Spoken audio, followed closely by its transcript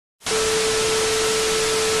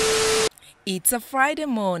It's a Friday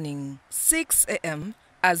morning, 6 a.m.,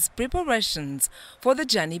 as preparations for the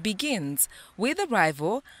journey begins with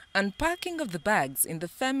arrival and parking of the bags in the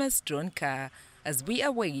famous drone car as we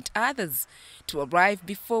await others to arrive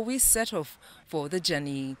before we set off for the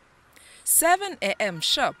journey. 7 a.m.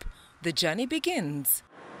 sharp, the journey begins.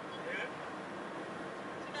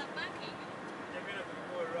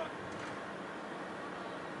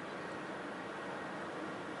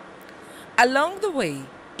 Along the way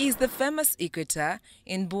is the famous equator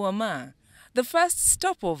in Buama, the first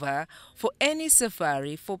stopover for any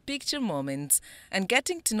safari for picture moments and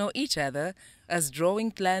getting to know each other as drawing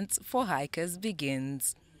plans for hikers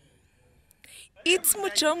begins. It's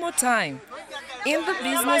Muchomo time in the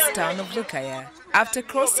business town of Lukaya after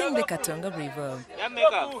crossing the Katonga River.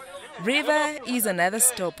 River is another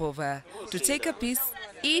stopover to take a piece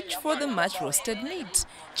each for the much roasted meat,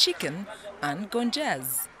 chicken and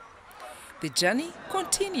gonjas. The journey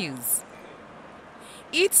continues.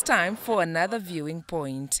 It's time for another viewing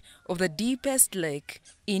point of the deepest lake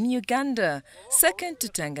in Uganda, second to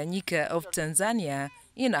Tanganyika of Tanzania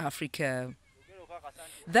in Africa.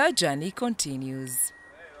 The journey continues.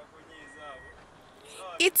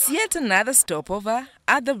 It's yet another stopover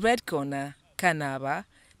at the red corner, Kanaba,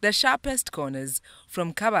 the sharpest corners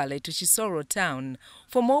from Kabale to Chisoro town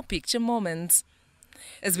for more picture moments,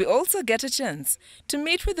 as we also get a chance to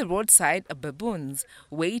meet with the roadside baboons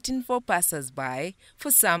waiting for passers-by for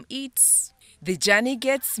some eats. The journey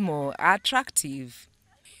gets more attractive.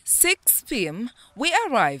 6 p.m. we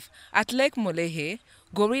arrive at Lake Molehe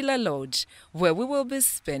Gorilla Lodge, where we will be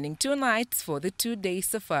spending 2 nights for the 2-day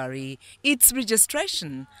safari. It's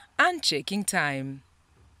registration and checking time.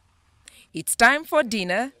 It's time for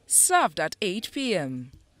dinner, served at 8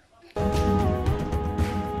 p.m.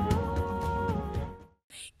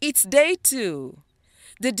 It's day 2.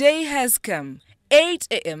 The day has come. 8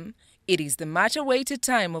 a.m. It is the much-awaited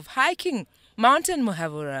time of hiking Mountain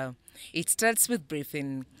Muhavura. It starts with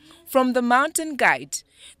briefing from the mountain guide,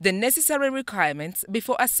 the necessary requirements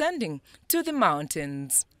before ascending to the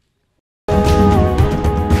mountains.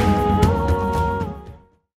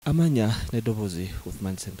 Amanya nedobozi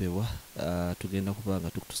Uthman Sempewa tugenda kubanga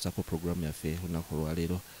tukutusako programu yaffe lunaku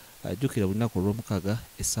lwaleero jjukira lunaku olw'omukaaga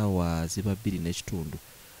essaawa ziba 2:30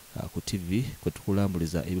 ku TV kwe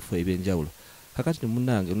tukulambuliza ebifo ebyenjawulo. Kakati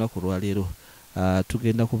munnange lunaku lwaleero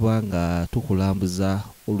tugenda kubanga tukulambuza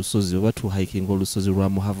olusozi oba tu hiking olusozi lwa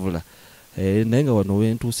Muhavura. Naye nga wano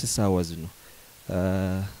wentuuse essaawa zino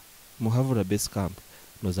Muhavura base camp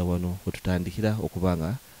noza wano wetutandikira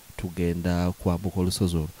okubanga tugenda kwambuka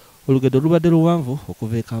olusozi olwo. Olugendo lubadde luwanvu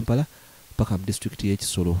okuva e Kampala paka mu district y'e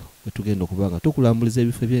Kisoro wetugenda okubanga tukulambuliza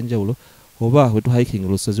ebifo ebyenjawulo oba wetu hiking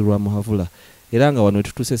olusozi lwa Muhavura. Era nga wano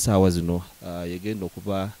wetutuuse essaawa zino yegenda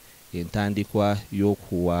okuba entandikwa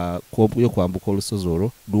y'okwambuka olusozi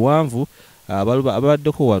olwo luwanvu.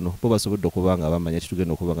 Ababaddeko wano bo basobodde okubanga bamanya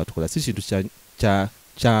kitugenda okubanga tukola si kintu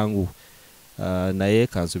kyangu, naye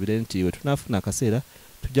kansubire nti we tunaafuna akaseera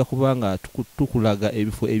tujja kubanga tukulaga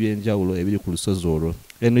ebifo ebyenjawulo ebiri ku lusozi olwo.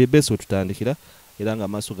 Eno ye base wetutandikira era nga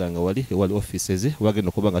amaaso gange wali offices wagenda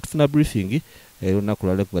okubanga tufuna briefing olunaku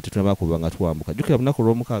lwaleero nga tetunaba kubanga tuwambuka. Jjukira lunaku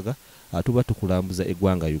lw'omukaaga tuba tukulambuza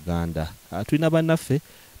eggwanga Uganda. Tulina bannaffe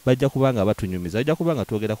bajja kubanga batunyumiza, bajja kubanga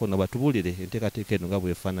twogerako na batubuulire enteekateeka eno nga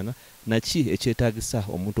bwefaanana naki ekyetaagisa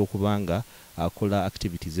omuntu okubanga akola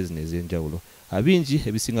activities zino ez'enjawulo. Bingi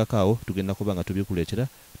ebisingako awo tugenda kubanga tubikuleetera,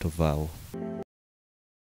 tovaawo.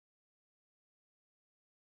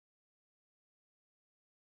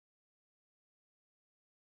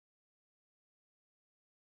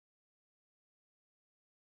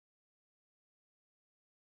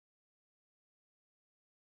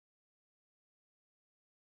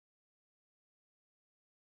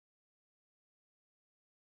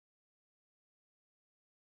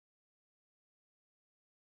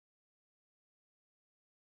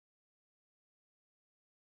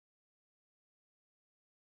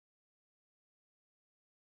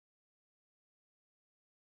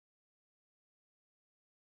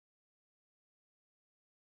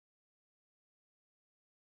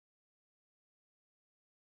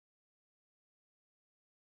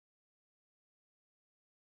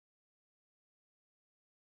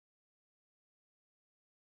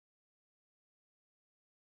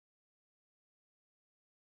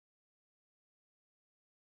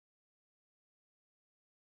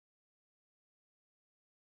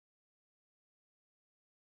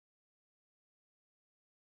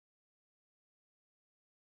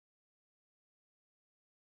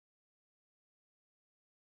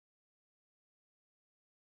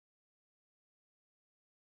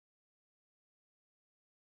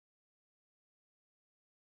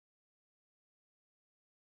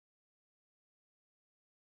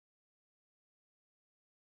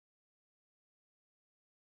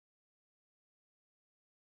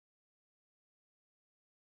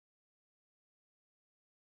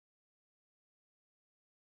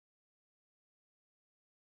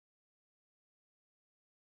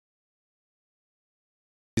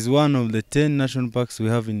 It's one of the 10 national parks we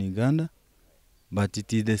have in Uganda, but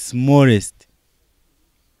it is the smallest.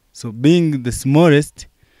 So being the smallest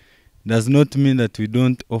does not mean that we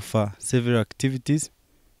don't offer several activities.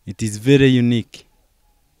 It is very unique.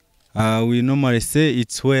 We normally say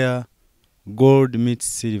it's where gold meets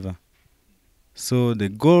silver. So the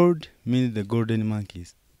gold means the golden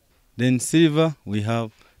monkeys. Then silver, we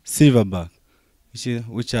have silverback,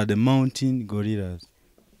 which are the mountain gorillas.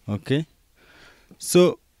 Okay?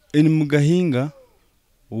 So in Mgahinga,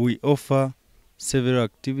 we offer several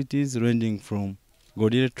activities ranging from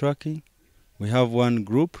gorilla tracking. We have one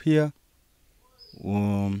group here,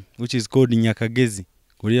 which is called Nyakagezi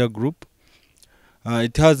Gorilla Group.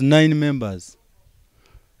 It has 9 members.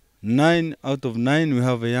 9 out of 9, we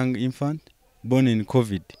have a young infant born in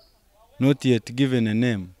COVID, not yet given a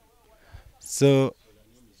name. So,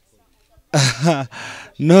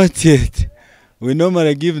 not yet. We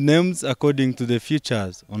normally give names according to the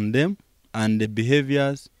features on them and the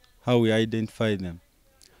behaviors, how we identify them.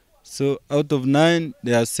 So, out of 9,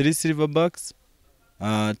 there are 3 silverbacks,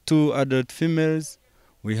 2 adult females,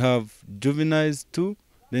 we have juveniles 2,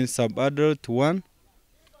 then sub-adult 1,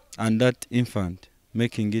 and that infant,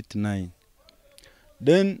 making it 9.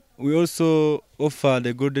 Then we also offer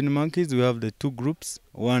the golden monkeys. We have the 2 groups.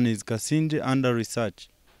 One is Karisimbi under research.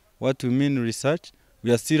 What we mean research,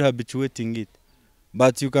 we are still habituating it.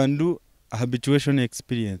 But you can do a habituation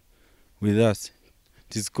experience with us.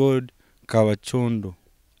 It is called Kawachondo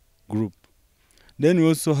group. Then we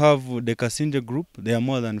also have the Karisimbi group. There are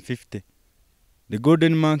more than 50. The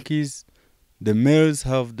golden monkeys, the males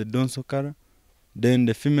have the donso color. Then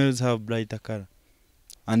the females have brighter color.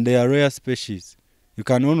 And they are rare species. You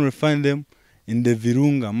can only find them in the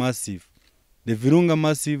Virunga Massif. The Virunga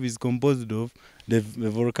Massif is composed of the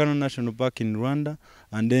Volcano National Park in Rwanda,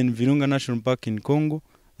 and then Virunga National Park in Congo,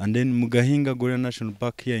 and then Mgahinga Gorilla National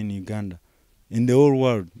Park here in Uganda. In the whole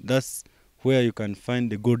world, that's where you can find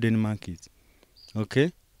the golden monkeys.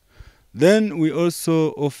 Okay? Then we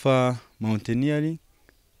also offer mountaineering.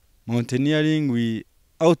 Mountaineering, we,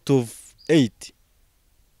 out of 8,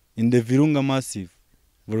 in the Virunga Massif,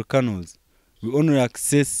 volcanoes, we only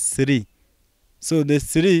access 3. So the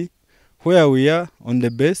 3, where we are on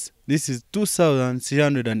the base, this is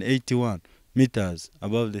 2,381 meters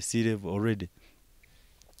above the sea level already.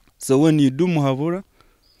 So when you do Muhavura,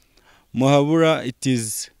 it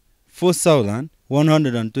is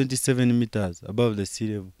 4,127 meters above the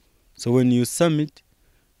sea level. So when you summit,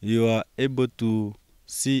 you are able to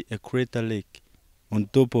see a crater lake on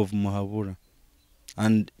top of Muhavura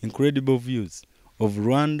and incredible views of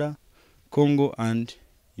Rwanda, Congo, and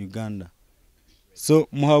Uganda. So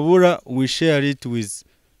Muhabura, we share it with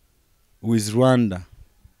Rwanda.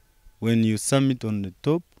 When you summit on the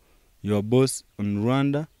top, you are both on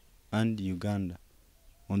Rwanda and Uganda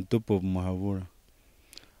on top of Muhabura.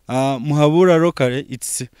 Muhabura locally,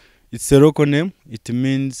 it's a local name. It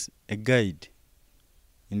means a guide.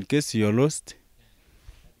 In case you are lost,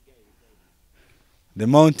 the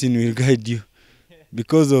mountain will guide you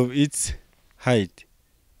because of its height.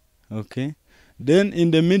 Okay. Then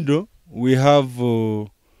in the middle, we have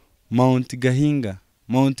Mount Gahinga.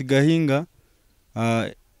 Mount Gahinga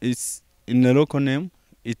is in the local name.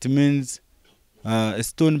 It means a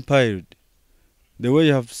stone piled. The way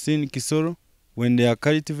you have seen Kisoro, when they are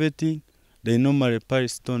cultivating, they normally pile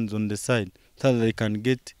stones on the side so that they can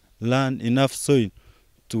get land, enough soil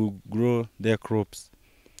to grow their crops.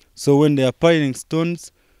 So when they are piling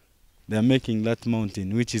stones, they are making that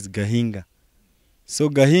mountain, which is Gahinga. So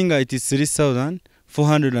Gahinga, it is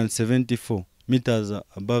 3,474 meters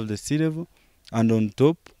above the sea level, and on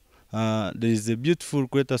top there is a beautiful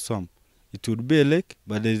crater swamp. It would be a lake,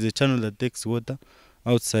 but there is a channel that takes water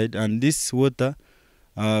outside, and this water,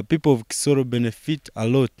 people of Kisoro benefit a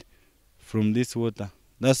lot from this water.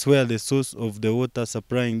 That's where the source of the water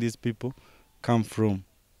supplying these people come from,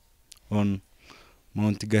 on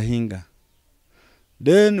Mount Gahinga.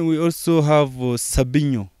 Then we also have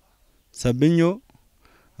Sabyinyo. Sabyinyo,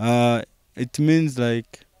 it means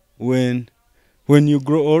like when you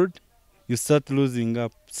grow old, you start losing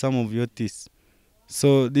up some of your teeth.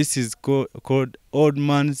 So this is called old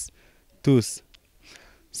man's tooth.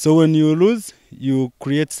 So when you lose, you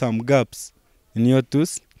create some gaps in your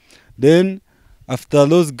tooth. Then after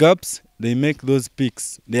those gaps, they make those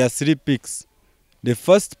peaks. There are 3 peaks. The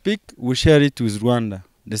first peak, we share it with Rwanda.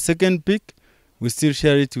 The second peak, we still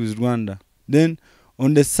share it with Rwanda. Then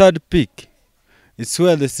on the third peak, it's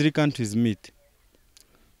where the 3 countries meet.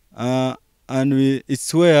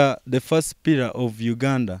 It's where the first pillar of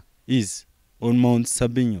Uganda is, on Mount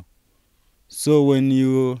Sabyinyo. So when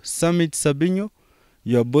you summit Sabyinyo,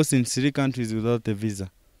 you are both in 3 countries without a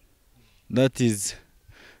visa. that is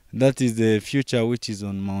the future which is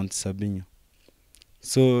on Mount Sabyinyo.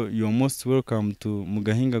 So you're most welcome to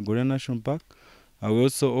Mgahinga Gorilla National Park. I will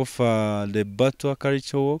also offer the Batwa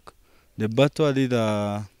culture walk. The Batwa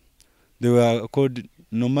they were called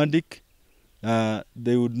nomadic.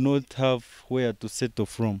 They would not have where to settle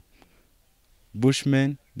from.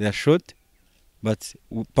 Bushmen, they are short, but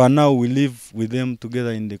per now we live with them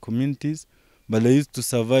together in the communities. But they used to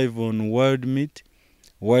survive on wild meat,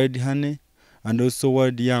 wild honey, and also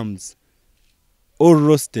wild yams, all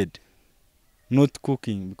roasted, not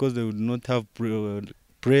cooking, because they would not have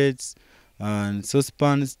plates and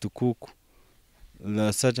saucepans to cook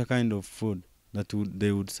such a kind of food that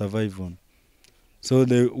they would survive on. So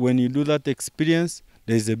when you do that experience,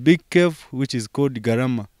 there is a big cave which is called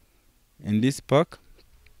Garama in this park.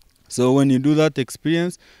 So when you do that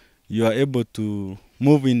experience, you are able to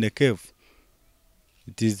move in the cave.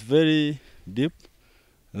 It is very deep,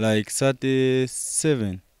 like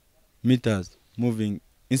 37 meters moving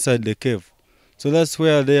inside the cave. So that's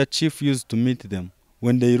where their chief used to meet them.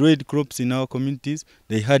 When they raid crops in our communities,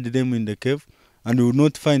 they hide them in the cave and we would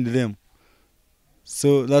not find them.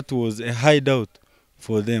 So that was a hideout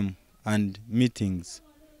for them and meetings.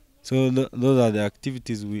 So those are the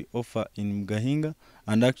activities we offer in Gahinga.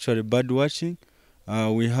 And actually bird watching,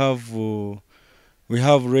 we have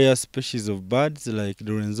rare species of birds like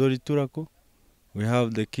the Rwenzori turako. We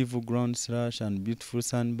have the Kivu ground thrush and beautiful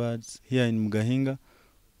sunbirds here in Mgahinga,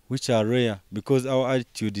 which are rare because our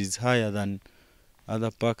altitude is higher than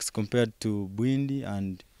other parks compared to Bwindi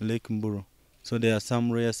and Lake Mburo. So there are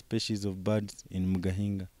some rare species of birds in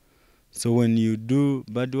Mgahinga. So when you do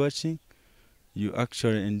bird watching, you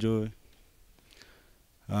actually enjoy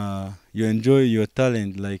your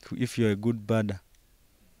talent, like if you're a good birder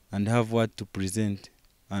and have what to present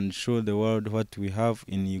and show the world what we have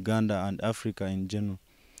in Uganda and Africa in general.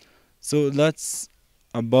 So that's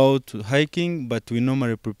about hiking, but we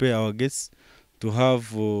normally prepare our guests to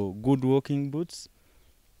have good walking boots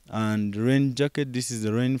and rain jacket. This is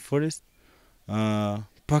the rainforest.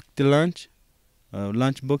 Packed lunch,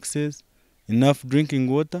 lunch boxes, enough drinking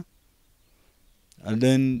water. And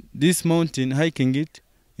then this mountain, hiking it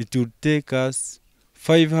would take us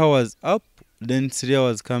 5 hours up, then 3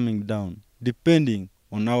 hours coming down, depending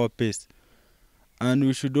on our pace. And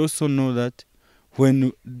we should also know that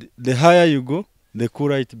when the higher you go, the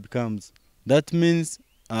cooler it becomes. That means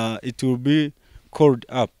it will be cold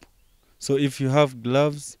up. So if you have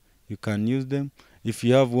gloves, you can use them. If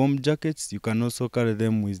you have warm jackets, you can also carry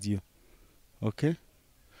them with you. Okay?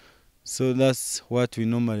 So that's what we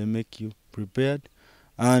normally make you prepared.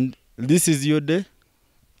 And this is your day.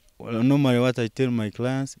 Well, normally what I tell my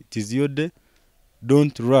clients, it is your day.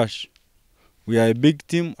 Don't rush. We are a big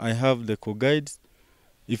team. I have the co-guides.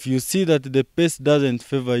 If you see that the pace doesn't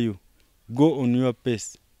favor you, go on your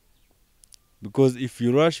pace. Because if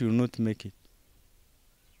you rush, you will not make it.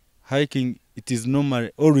 Hiking, it is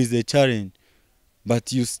normally always a challenge.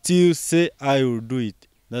 But you still say, I will do it.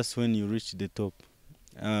 That's when you reach the top.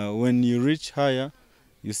 When you reach higher,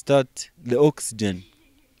 you start the oxygen.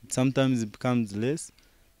 Sometimes it becomes less,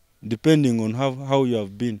 depending on how you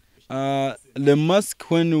have been. The mask,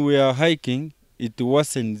 when we are hiking, it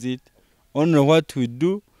worsens it. Only what we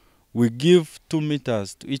do, we give 2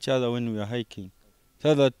 meters to each other when we are hiking.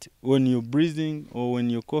 So that when you're breathing or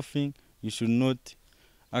when you're coughing, you should not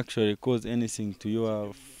actually cause anything to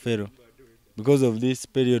your fellow because of this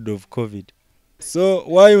period of COVID. So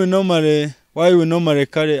why we normally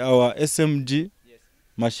carry our SMG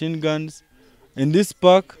machine guns in this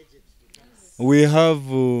park? We have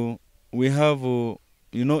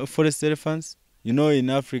forest elephants. In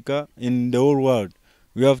Africa, in the whole world,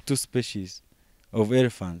 we have 2 species of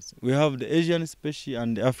elephants. We have the Asian species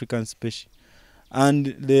and the African species.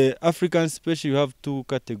 And the African species, we have 2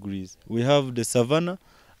 categories. We have the savanna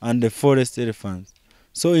and the forest elephants.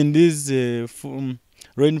 So in these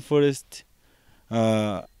rainforest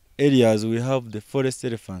areas, we have the forest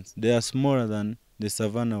elephants. They are smaller than the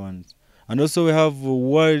savanna ones. And also we have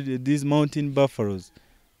these mountain buffaloes.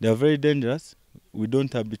 They are very dangerous. We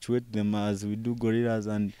don't habituate them as we do gorillas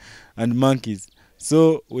and monkeys.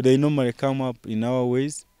 So they normally come up in our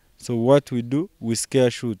ways. So what we do, we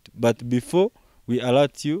scare shoot. But before we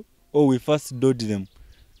alert you, or we first dodge them.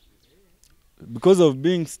 Because of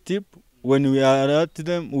being steep, when we alert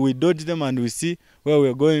them, we dodge them and we see where we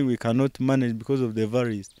are going, we cannot manage because of the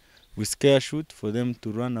valleys. We scare shoot for them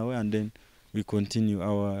to run away and then we continue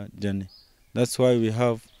our journey. That's why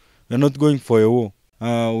we're not going for a war.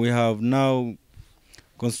 We have now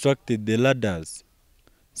constructed the ladders.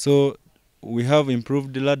 So we have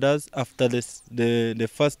improved the ladders after the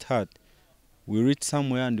first hut. we reach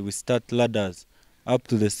somewhere and we start ladders up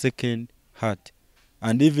to the second hut,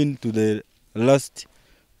 and even to the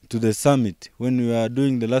summit. When we are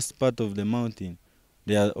doing the last part of the mountain,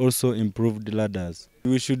 there are also improved ladders.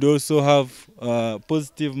 We should also have a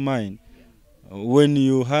positive mind. When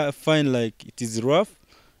you find like it is rough,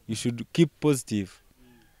 you should keep positive.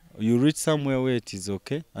 You reach somewhere where it is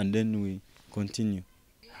okay, and then we continue.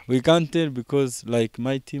 We can't tell because like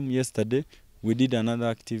my team yesterday, we did another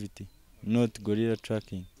activity, not gorilla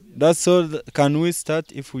tracking. That's all. Can we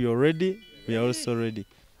start? If we are ready, we are also ready.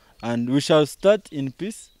 And we shall start in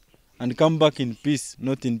peace and come back in peace,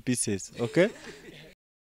 not in pieces, okay?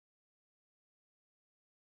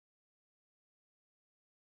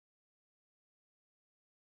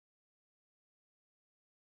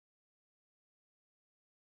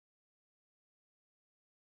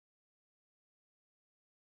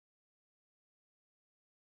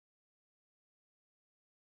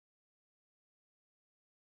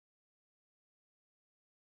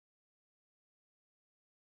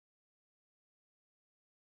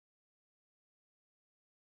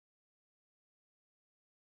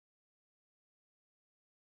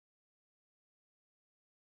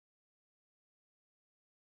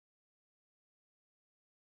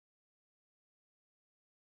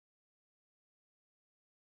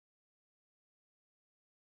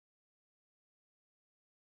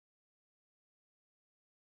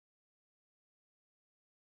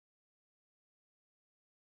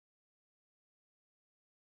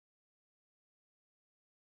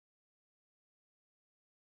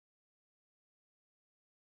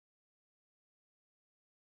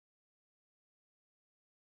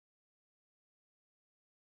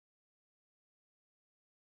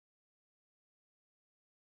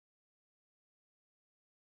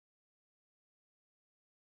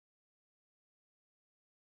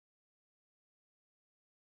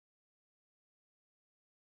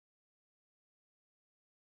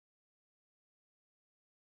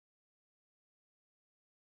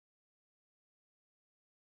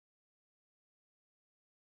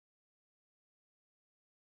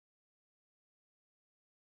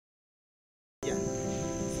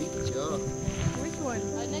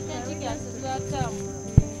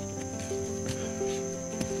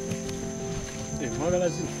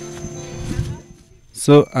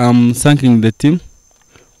 So I'm thanking the team.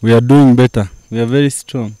 We are doing better. We are very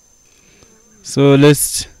strong. So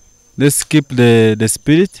let's keep the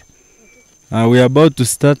spirit. We are about to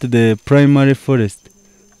start the primary forest.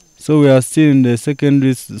 So we are still in the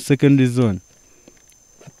secondary zone.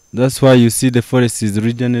 That's why you see the forest is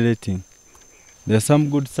regenerating. There are some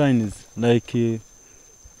good signs, like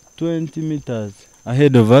 20 meters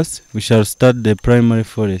ahead of us, we shall start the primary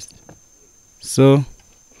forest. So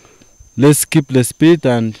let's keep the spirit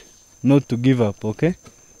and not to give up, okay?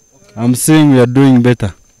 I'm saying we are doing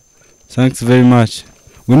better. Thanks very much.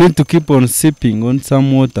 We need to keep on sipping on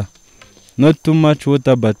some water. Not too much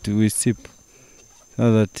water, but we sip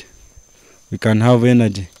so that we can have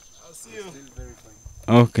energy. I'll see you.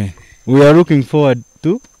 Okay. We are looking forward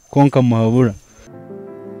to conquer Muhavura.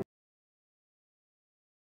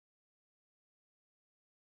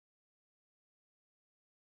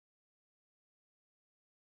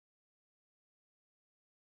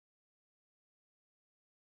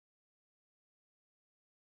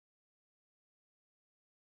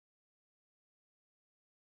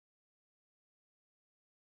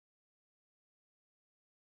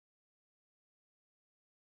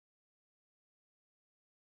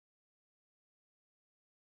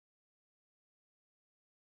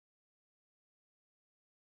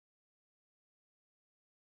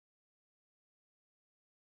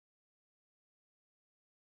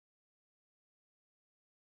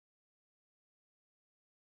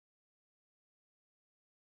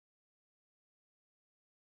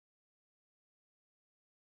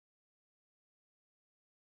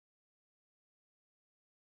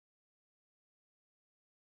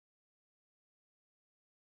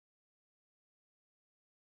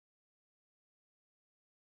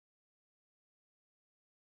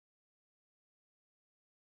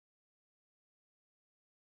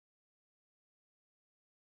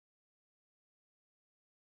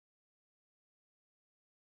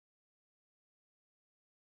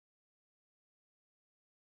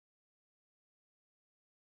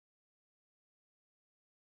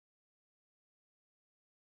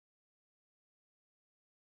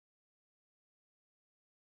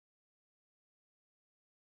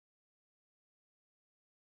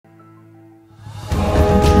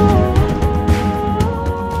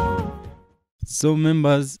 So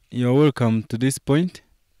members, you're welcome to this point.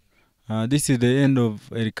 This is the end of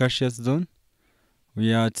Ericaceous zone.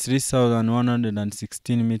 We are at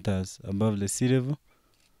 3,116 meters above the sea level,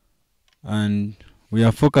 and we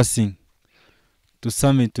are focusing to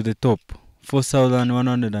summit to the top,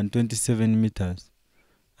 4,127 meters.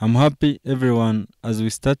 I'm happy everyone, as we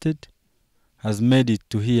started, has made it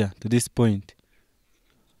to here, to this point.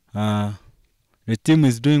 The team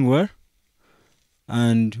is doing well,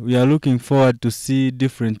 and we are looking forward to see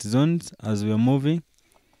different zones as we are moving.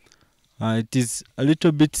 It is a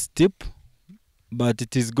little bit steep, but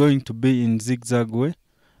it is going to be in zigzag way.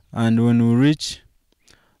 And when we reach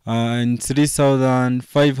in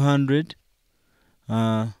 3,500,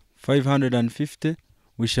 550,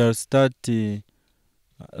 we shall start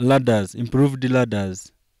ladders, improved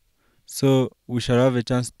ladders. So we shall have a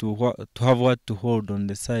chance to have what to hold on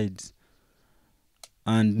the sides,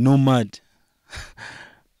 and no mud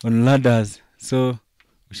on ladders. So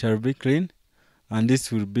we shall be clean, and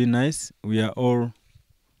this will be nice.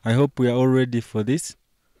 I hope we are all ready for this,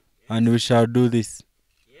 and we shall do this.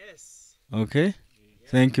 Yes. Okay?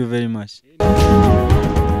 Thank you very much.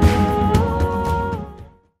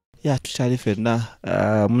 Ya tukyali ffenna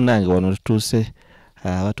munnange wano tutuuse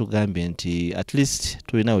batugambye nti at least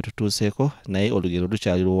tulina we tutuuseeko naye olugendo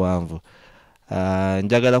lukyali luwanvu.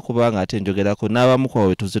 Njagala kubanga ate njogerako n'abamu ku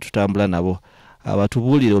abo tuze tutambula nabo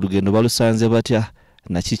batubuulire olugendo balusanze batya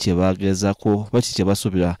naki kye bagezaako baki kye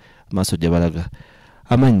basuubira maaso gye balaga.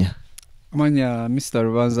 Amanya Mr.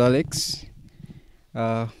 Rubanza Alex.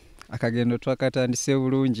 Akagendo twakatandise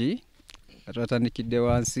bulungi, twatandikidde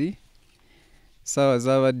wansi sawa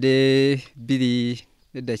zabadde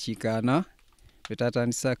 2:40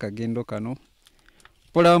 betatandisa akagendo kano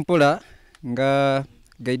mpola mpola nga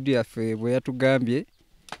guide yaffe bwe yatugambye.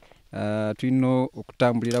 Tulina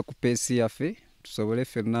okutambulira ku peesi yaffe tusobole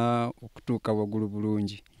ffenna okutuuka waggulu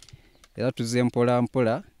bulungi, era tuze mpola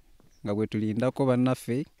mpola nga bwe tulindako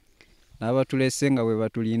bannaffe n'abatulese nga bwe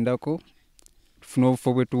batulindako, tufuna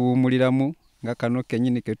obufo bwe tuwummuliramu nga kano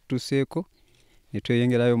kennyini ke tutuuseeko ne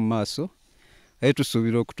tweyongerayo mu maaso, naye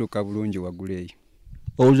tusuubira okutuuka bulungi waggulu eyo.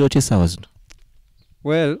 owulira otya essaawa zino?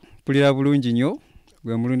 Well, mpulira bulungi nnyo,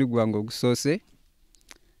 gwe mulundi gwange ogusoose,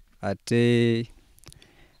 ate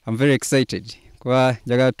I'm very excited kuba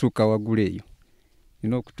njagala tutuuka waggulu eyo.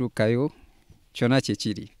 Nina okutuukayo kyonna kye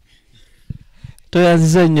kiri.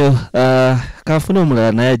 Toyanziza nnyo. Kanfuna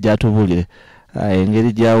omulala naye ajja atubuulire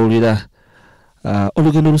engeri gy'awulira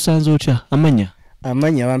olugendo lusanze otya.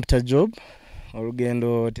 Amanya bampita Job.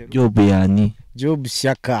 Olugendo Job yani? Job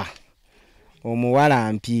Shaka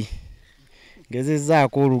omuwalampi.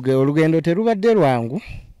 Ngezezzaako olugendo terubadde lwangu.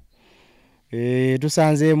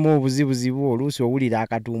 Tusanzeemu obuzibuzibu, oluusi owulira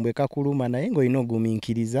akatumbwe kakuluma naye ng'olina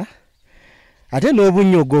ogumiikiriza. Ate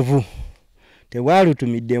n'obunyogovu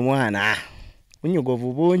tebwalutumidde mwana.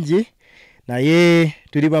 Bunyogovu bungi naye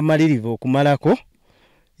tuli bamalirivu okumalako.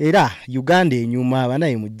 Era Uganda enyuma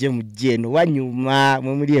abanaye mujje eno wanyuma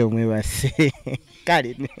mwe muli eyo mwebase.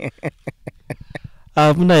 Kale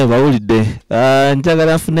munaye bawulidde.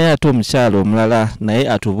 Njagala nfuneyo ate omukyalo omulala naye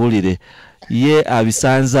atubuulire ye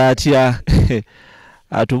abisanze atya.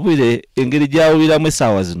 Atubuulire engeri gy'awuliramu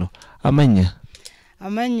essaawa zino.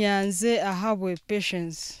 Amanya nze ahabwe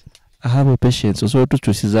patience. Osobola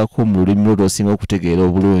tukyusizaako mu lulimi olwosinga okutegeera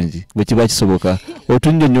obulungi bwe kiba kisoboka.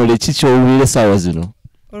 Otunnyonnyola ki ky'owulira essaawa zino?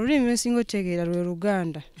 Olulimi lwesinga okutegeera lwe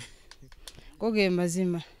Luganda. Goge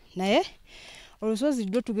mazima. Naye olusozi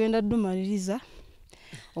lwo tugenda dumaliriza.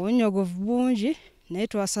 Obunyogovu bungi naye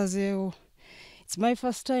twasazeewo. It's my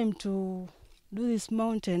first time to do this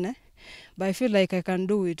mountain, but I feel like I can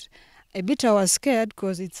do it. A bit I was scared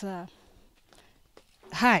because it's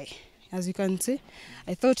high. As you can see,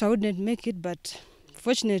 I thought I wouldn't make it, but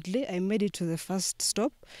fortunately I made it to the first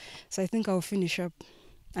stop. So I think I'll finish up.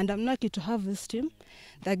 And I'm lucky to have this team.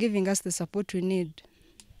 They're giving us the support we need.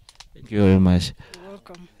 Thank you very much. You're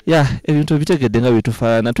welcome. Ebintu bitegedde nga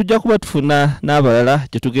bitufaana. Tujja kuba tufuna n'abalala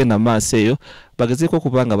gye tugenda maaso eyo bagezeeko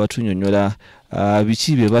okubanga batunnyonnyola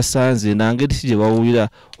biki bye basanze nangeri ki gye bawulira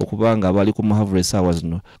okubanga bali ku Muhavura essaawa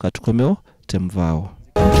zino. Katukomewo temuvaawo.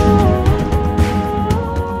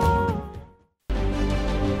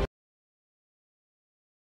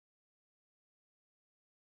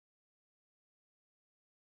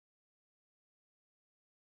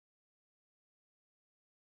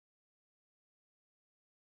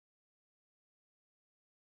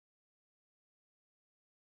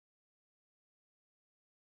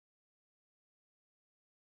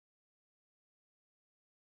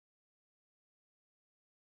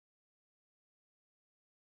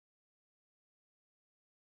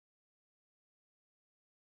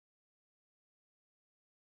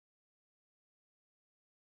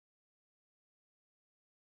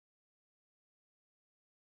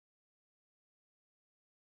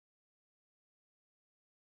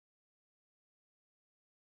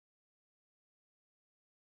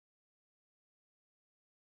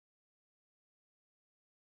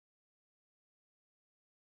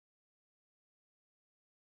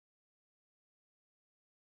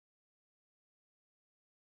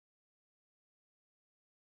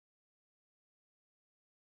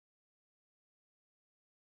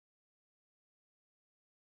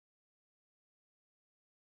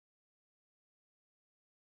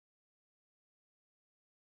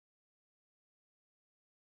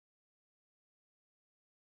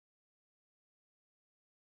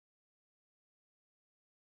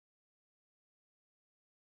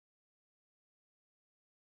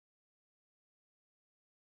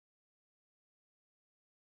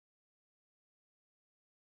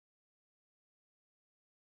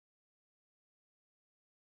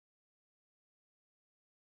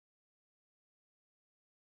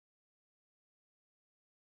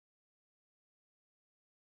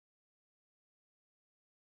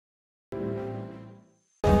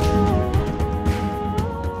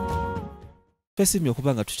 Karisimbi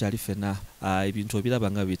okubanga tukyali fena ebintu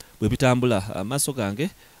obiraba nga bwe bitambula amaaso gange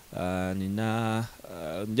nina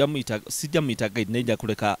sijja muyita guide naye nja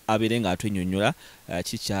kuleka abeere nga atwenyonnyola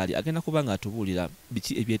kikyali agenda kubanga atubuulira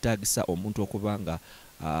biki ebyetaagisa omuntu okubanga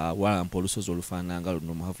walampa olusozi olufaanana nga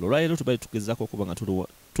luno Muhavura. Olwaleero tubali tugezaako okubanga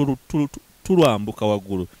tulwambuka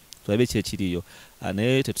waggulu tulabe ki ekiriyo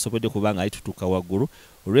naye tetusobodde kubanga ali tutuuka waggulu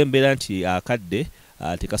olw'embeera nti akadde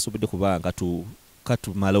tekasobodde kubanga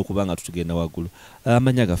katumala okubanga tutugenda waggulu.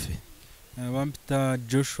 Amanya gaffe bampita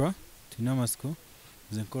Joshua Tinamasco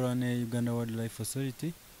nze nkola ne Uganda Wildlife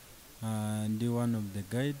Authority ndi one of the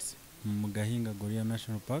guides mu Gahinga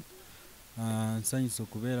National Park. Nsanyusa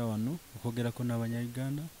okubeera wano okwogerako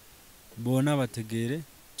n'abanyayuganda boona bategeere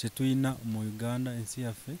kye tulina mu Uganda ensi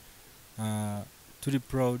yaffe. Tuli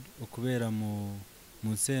proud okubeera mu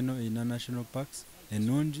nsi eno erina national parks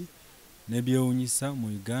ennungi n'ebyewuunyisa mu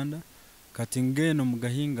Uganda. Kati ng'eno mu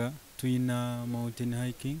Gahinga tulina mountain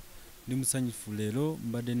hiking. Ndi musanyufu leero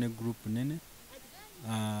mbadde ne group nene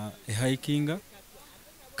hikinga.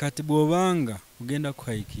 Kati bw'obanga ogenda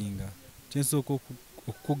ku hikinga kyensooka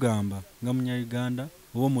okugamba nga munyayuganda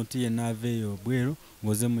oba omuntu yenna aveeyo bweru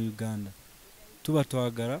ng'oze mu Uganda tuba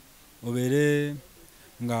twagala obeere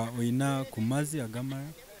nga olina ku mazzi agamala,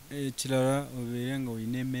 ekirala obeere nga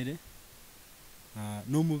olina emmere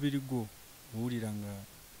n'omubiri gwo owulira nga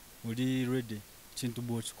oli ready. Kintu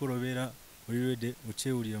bw'okikola obeera oli ready,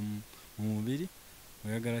 okyewulira mu mubiri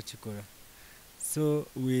oyagala kikola. So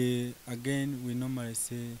we normally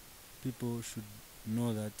say people should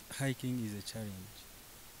know that hiking is a challenge.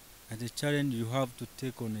 At a challenge you have to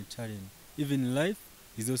take on a challenge. Even life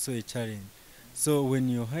is also a challenge. So when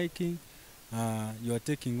you're hiking, you are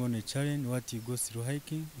taking on a challenge. What you go through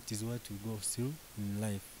hiking, it is what you go through in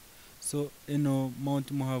life. So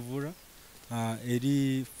Mount Muhavura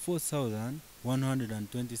eri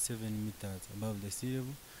 4,127 meters above the sea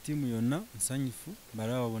level. Timu yonna nsanyufu,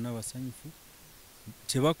 balaba bonna basanyufu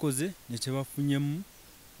kye bakoze ne kye bafunyemu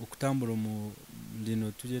okutambula mu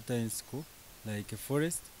lino tulyeta ensiko like a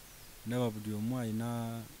forest. Ndaba buli omu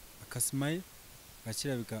alina akasimaye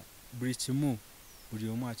akirabika buli kimu buli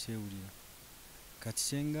omu akyewulira. Kati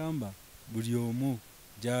kyengamba buli omu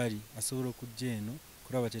gyali asobola okujja eno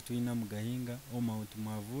kulaba kye tulina mu Gahinga o Mount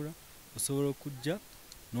Muhavura. Osobola okujja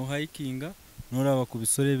no hikinga n'olaba ku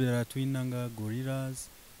bisolo ebirala tulina nga gorillas,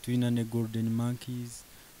 tulina ne golden monkeys,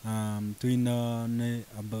 tulina ne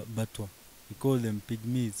batwa. We call them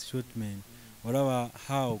pygmies, short men. Olaba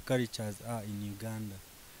how cultures are in Uganda.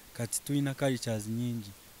 Kati tulina cultures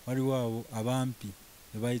nyingi. Waliwo abo abampi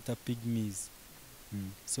bebayita pygmies.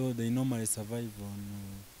 So they normally survive on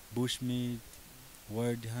bushmeat,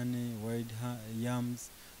 wild honey, wild yams.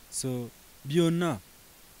 So byonna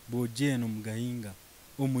bw'ojja eno mu Gahinga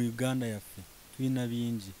mu Uganda yaffe tulina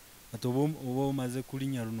bingi. Ate oba omaze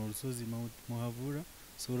kulinnya luno olusozi Muhavura,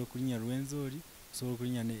 osobola okulinnya Rwenzori, osobola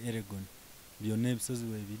okulinnya ne Elgon. Byonna ebisozi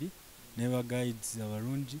weebiri ne ba guides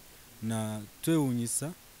abalungi na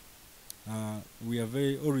twewuunyisa. We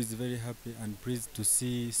are always very happy and pleased to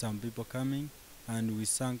see some people coming, and we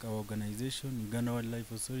thank our organization, Uganda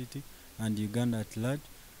Wildlife Authority and Uganda at large,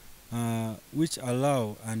 which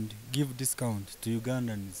allow and give discount to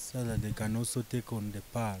Ugandans so that they can also take on the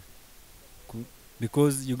PAR.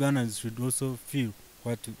 Because Ugandans should also feel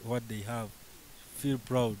what they have, feel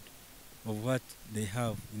proud of what they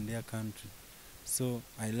have in their country. So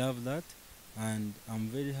I love that, and I'm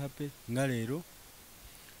very happy. Ngalero,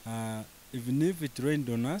 even if it rained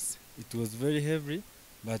on us, it was very heavy,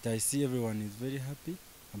 but I see everyone is very happy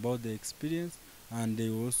about the experience, and they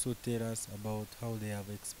also tell us about how they have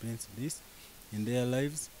experienced this in their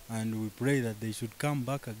lives, and we pray that they should come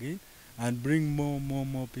back again and bring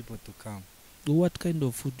more people to come. What kind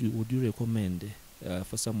of food would you recommend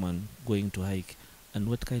for someone going to hike, and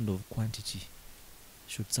what kind of quantity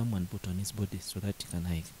should someone put on his body so that he can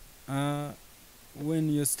hike? When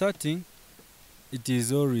you're starting, it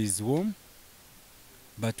is always warm,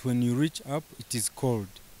 but when you reach up, it is cold.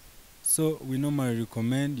 So we normally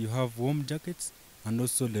recommend you have warm jackets and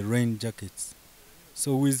also the rain jackets.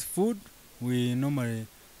 So with food, we normally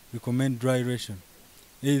recommend dry ration,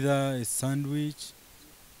 either a sandwich,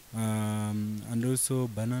 and also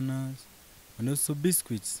bananas, and also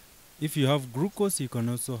biscuits. If you have glucose, you can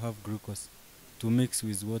also have glucose to mix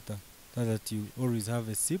with water, so that you always have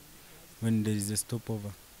a sip when there is a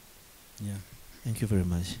stopover. Yeah. Thank you very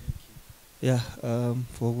much. Yeah,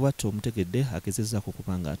 for what omutegedde agezezaako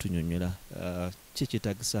okubanga atunyonnyola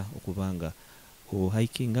kyetagisa okubanga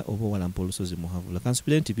hikinga oba walampa olusozi Muhavura.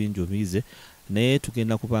 Kansubire nti bingi obiyize naye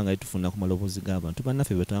tugenda kubanga tufuna ku maloboozi g'abantu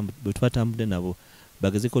bannaffe bwe tubatambudde nabo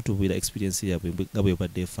bagezeko tubuulira experience yaabwe nga bwe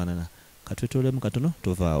badde efaanana. katwetolemu katono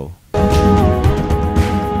tovaawo.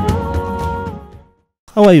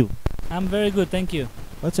 How are you? I'm very good, thank you.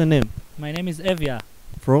 What's your name? My name is Evia,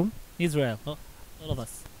 From? Israel. All of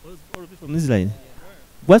us. All of you from Israel.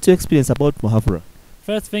 What's your experience about Muhavura?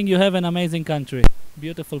 First thing, you have an amazing country,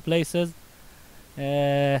 beautiful places.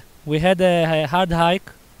 We had a hard hike,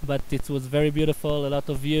 but it was very beautiful, a lot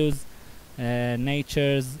of views,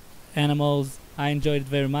 natures, animals. I enjoyed it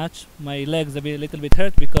very much. My legs a little bit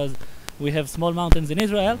hurt because we have small mountains in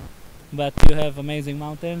Israel, but you have amazing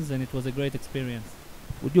mountains and it was a great experience.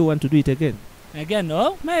 Would you want to do it again? Again,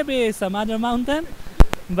 no, maybe some other mountain,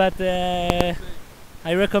 but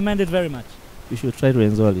I recommend it very much. You should try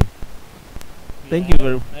Rwenzori. Thank you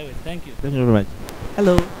very much. I will. Thank you. Thank you very much.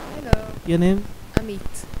 Hello. Hello, Your name?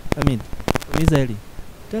 Amit. Amin. From Israel.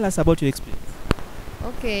 Tell us about your experience.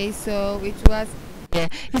 Okay, so it was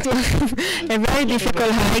a very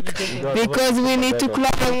difficult hike because we need to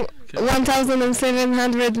climb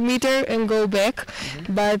 1,700 meters and go back.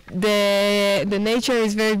 But the nature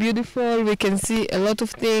is very beautiful. We can see a lot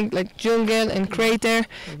of things like jungle and crater.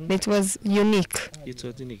 It was unique. It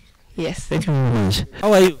was unique. Yes. Thank you very much.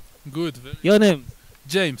 How are you? Good. Your name?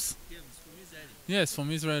 James. Yes,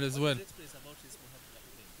 from Israel as well.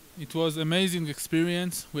 It was amazing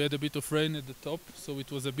experience. We had a bit of rain at the top, so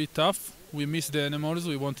it was a bit tough. We missed the animals.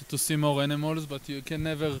 We wanted to see more animals, but you can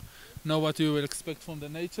never know what you will expect from the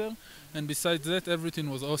nature. And besides that, everything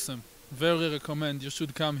was awesome. Very recommend. You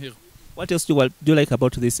should come here. What else do you like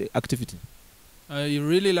about this activity? I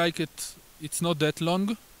really like it. It's not that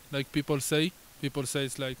long, like people say. People say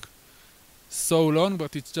it's like so long,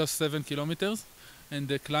 but it's just 7 kilometers. And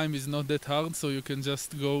the climb is not that hard, so you can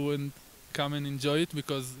just go and come and enjoy it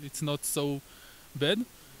because it's not so bad.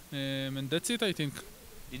 And that's it, I think.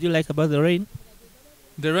 Did you like about the rain?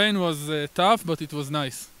 The rain was tough, but it was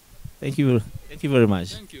nice. Thank you. Thank you very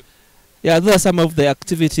much. Thank you. Yeah, those are some of the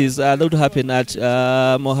activities that happen at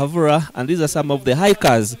Muhavura, and these are some of the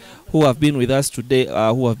hikers who have been with us today,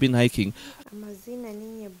 who have been hiking. Amazina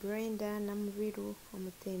ninye Brenda na Mubiru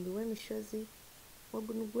omutembi w'emishozi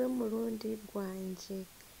waguno gwe murundi gwanje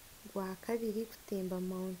gwa kabiri kutemba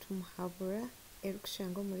Mount Muhabura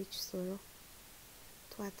erukushango muri Kisoro.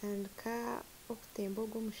 Twatandika okutemba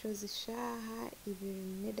ogwo mushozi shaha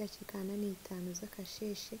 2:45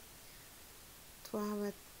 z'akasheshe.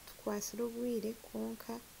 Twasira obwire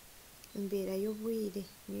konka embeera y'obwire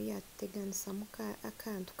niyo yatuteganisamu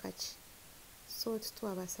akantu kakye, so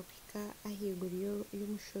titwabasa kuhika ahaiguru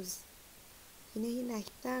y'omushozi.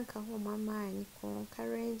 Hinahika amaani konka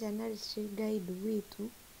ranger narishi guide witu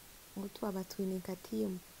ngo twaba twine nka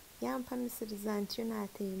tiimu yampamisiriza nti yo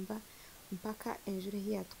natemba mpaka enjura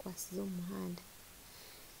hi yatwasize omu muhanda.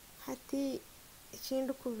 Hati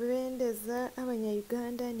ekindi kubendeza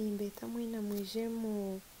abanya-Uganda nimbeta mwina mwije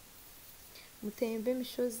mutembe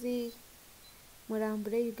emishozi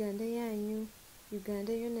murambure Uganda yanyu,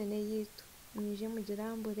 Uganda yona neyitu mwije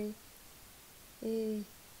mugirambure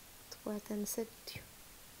tukwatanise tutyo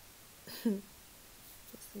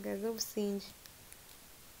tusigaze obusingi.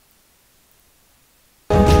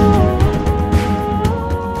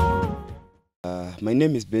 My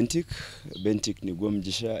name is Bentik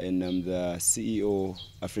Nigwamjisha, and I'm the CEO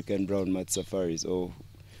African Brown Mud Safaris, or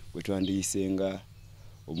wetwandiyisenga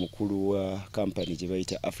omukulu wa company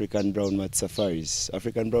gyebayita African Brown Mud Safaris.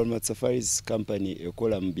 African Brown Mud Safaris company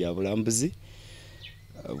ekola mu byabulambuzi.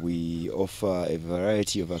 We offer a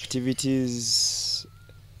variety of activities.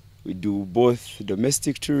 We do both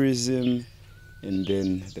domestic tourism and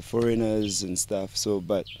then the foreigners and stuff. So,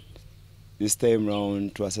 but this time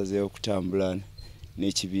round twasazeewo kutambula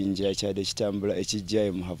n'ekibinja ekyadde kitambula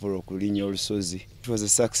ekijja Muhavura okulinnya olusozi. It was a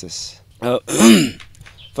success.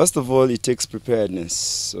 First of all, it takes preparedness,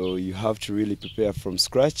 so you have to really prepare from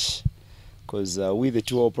scratch, because we the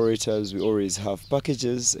tour operators, we always have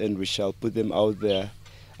packages and we shall put them out there,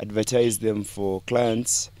 advertise them for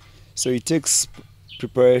clients. So it takes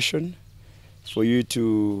preparation for you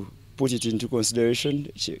to put it into consideration.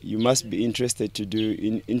 You must be interested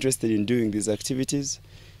in doing these activities.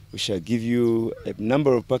 We shall give you a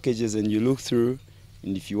number of packages and you look through,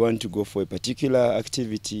 and if you want to go for a particular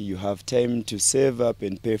activity, you have time to save up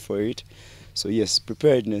and pay for it. So yes,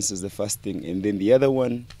 preparedness is the first thing, and then the other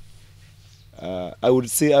one, I would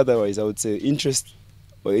say interest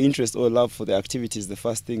or love for the activity is the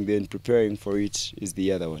first thing, then preparing for it is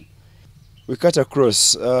the other one. We cut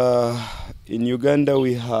across. In Uganda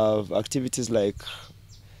we have activities like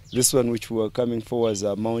this one, which we are coming for, was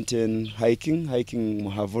mountain hiking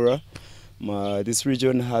Muhavura. This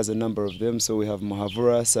region has a number of them, so we have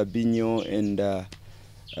Muhavura, Sabyinyo and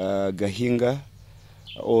Gahinga.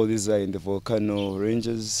 All these are in the Volcano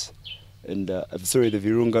Ranges. and sorry, the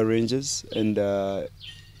Virunga Ranges, and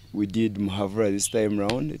we did Muhavura this time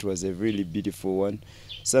round. It was a really beautiful one.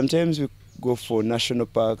 Sometimes we go for national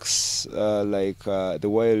parks like the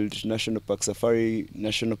Wild National Park, Safari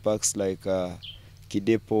National Parks like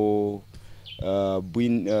Kidepo,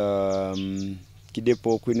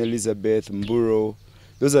 Kidepo, Queen Elizabeth, Mburo.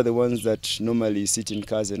 Those are the ones that normally sit in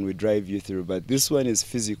cars and we drive you through. But this one is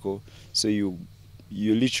physical, so you're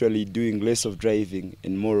literally doing less of driving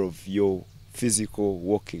and more of your physical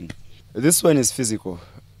walking. This one is physical.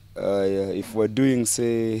 If we're doing,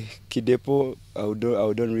 say, Kidepo,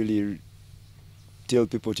 I don't really tell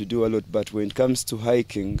people to do a lot, but when it comes to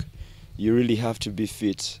hiking, you really have to be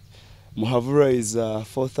fit. Muhavura is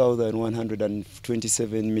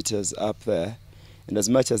 4,127 meters up there, and as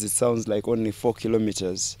much as it sounds like only 4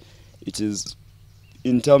 kilometers, it is,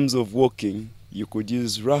 in terms of walking, you could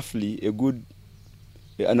use roughly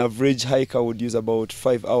an average hiker would use about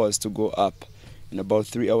 5 hours to go up and about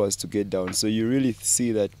 3 hours to get down. So you really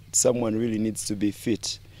see that someone really needs to be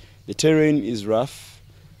fit. The terrain is rough.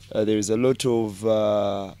 There is a lot of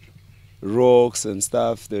rocks and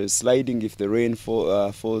stuff. There's sliding if the rain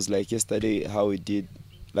falls like yesterday, how it did.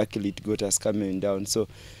 Luckily it got us coming down. So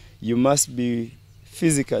you must be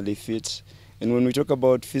physically fit. And when we talk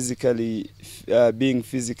about being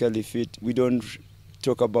physically fit, we don't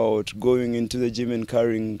talk about going into the gym and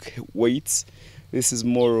carrying weights. This is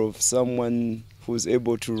more of someone who's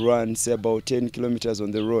able to run, say, about 10 kilometers on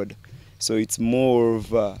the road. So it's more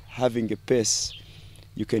of having a pace.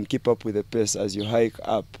 You can keep up with the pace as you hike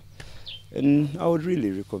up. And I would really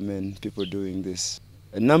recommend people doing this.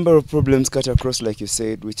 A number of problems cut across, like you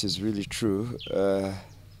said, which is really true.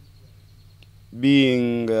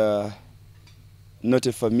 Being not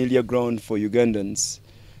a familiar ground for Ugandans.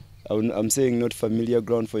 I'm saying not familiar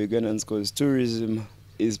ground for Ugandans because tourism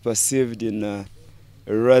is perceived in a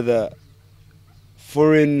rather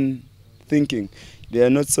foreign thinking. There are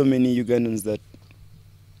not so many Ugandans that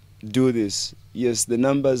do this. Yes, the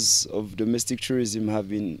numbers of domestic tourism have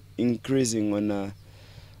been increasing on a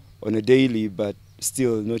daily, but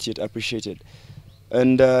still not yet appreciated.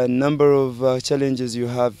 And a number of challenges you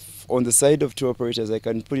have on the side of tour operators. I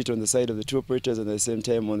can put it on the side of the tour operators and at the same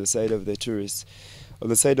time on the side of the tourists. On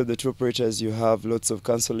the side of the tour operators, you have lots of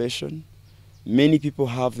cancellation. Many people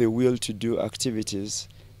have the will to do activities,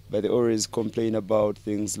 but they always complain about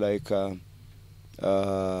things like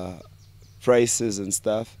prices and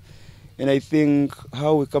stuff. And I think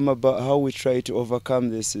how we try to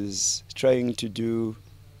overcome this is trying to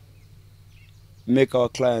make our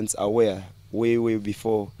clients aware way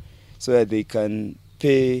before, so that they can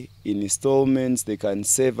pay in installments, they can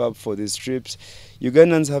save up for these trips.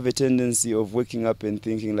 Ugandans have a tendency of waking up and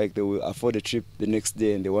thinking like they will afford a trip the next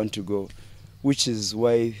day and they want to go, which is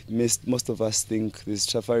why most of us think these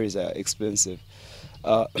safaris are expensive.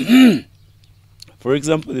 For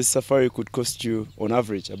example, this safari could cost you, on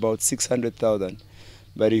average, about 600,000.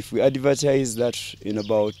 But if we advertise that in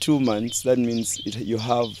about 2 months, that means you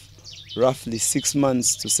have roughly 6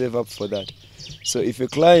 months to save up for that. So if a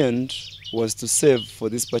client was to save for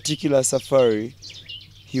this particular safari,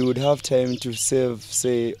 he would have time to save,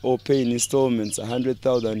 say, or pay in installments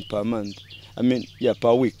 100,000 per month.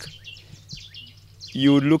 Per week.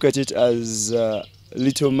 You would look at it as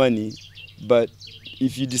little money, but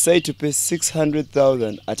if you decide to pay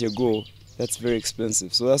 600,000 at a go, that's very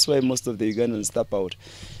expensive. So that's why most of the Ugandans tap out.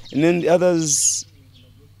 And then the others,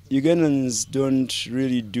 Ugandans don't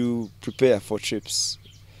really prepare for trips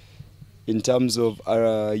in terms of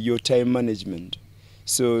your time management.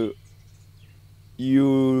 So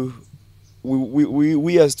we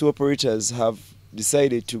as tour operators have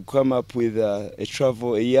decided to come up with a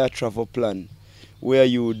year travel plan, where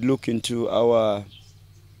you would look into our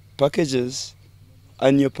packages,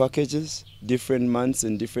 annual packages, different months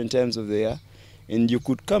and different times of the year, and you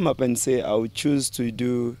could come up and say, I would choose to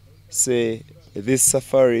do, say, this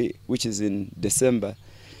safari, which is in December,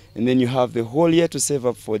 and then you have the whole year to save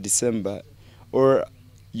up for December. Or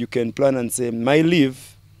you can plan and say, my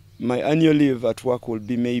annual leave at work will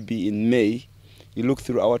be maybe in May. You look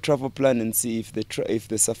through our travel plan and see if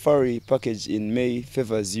the safari package in May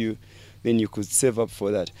favors you, then you could save up for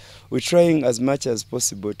that. We're trying as much as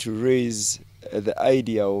possible to raise the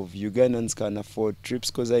idea of Ugandans can afford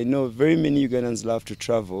trips, because I know very many Ugandans love to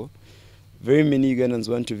travel. Very many Ugandans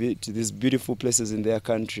want to visit these beautiful places in their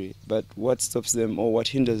country, but what stops them or what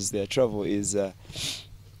hinders their travel is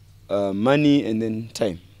money and then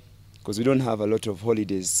time, because we don't have a lot of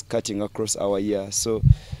holidays cutting across our year. So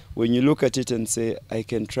when you look at it and say, I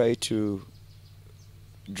can try to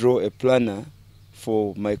draw a planner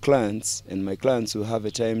for my clients, and my clients will have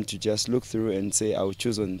a time to just look through and say, I'll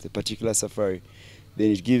choose on the particular safari.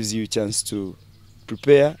 Then it gives you a chance to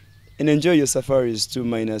prepare and enjoy your safaris too,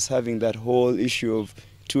 minus having that whole issue of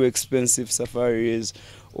too expensive safaris,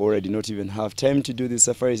 or I did not even have time to do the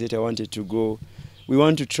safaris that I wanted to go. We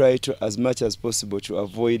want to try to, as much as possible, to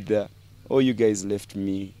avoid the, oh, you guys left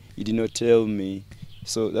me, you did not tell me.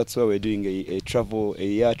 So that's why we're doing a year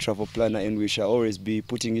travel planner, and we shall always be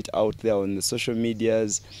putting it out there on the social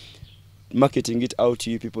medias, marketing it out to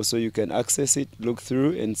you people so you can access it, look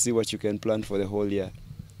through and see what you can plan for the whole year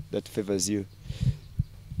that favors you.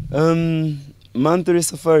 Monthly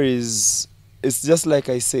safaris, it's just like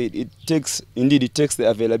I said, it takes the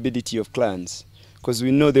availability of clients, because we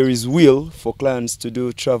know there is will for clients to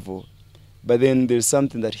do travel, but then there's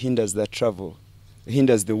something that hinders that travel,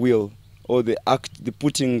 hinders the will, or the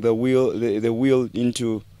putting the will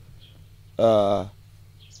into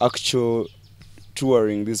actual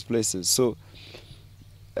touring these places. So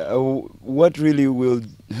what really will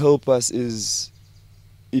help us is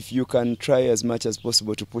if you can try as much as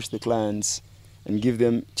possible to push the clients and give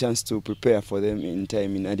them a chance to prepare for them in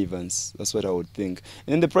time, in advance. That's what I would think.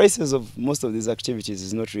 And the prices of most of these activities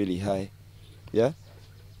is not really high. Yeah,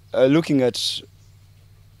 looking at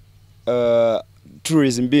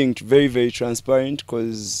tourism being very, very transparent,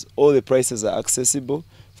 because all the prices are accessible.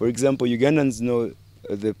 For example, Ugandans know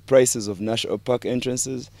the prices of national park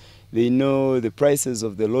entrances. They know the prices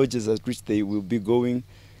of the lodges at which they will be going.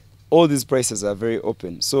 All these prices are very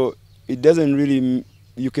open. So it doesn't really,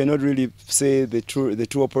 you cannot really say the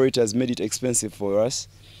tour operator has made it expensive for us,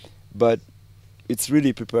 but it's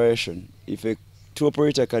really preparation. If a tour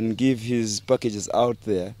operator can give his packages out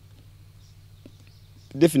there,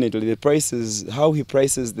 definitely the prices, how he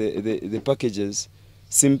prices the packages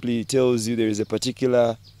simply tells you there is a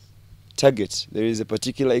particular target, there is a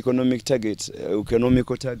particular economic target,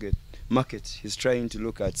 economical target, market he's trying to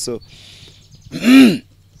look at. So,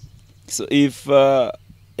 so if I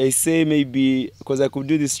say maybe, because I could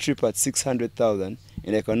do this trip at 600,000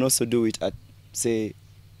 and I can also do it at, say,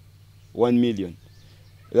 1 million.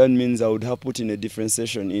 That means I would have put in a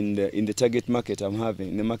differentiation in the target market I'm having,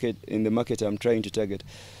 in the market I'm trying to target.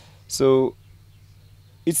 So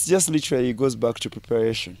it's just literally goes back to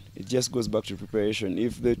preparation. It just goes back to preparation.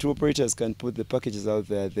 If the tour operators can put the packages out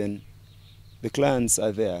there, then the clients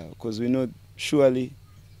are there, because we know surely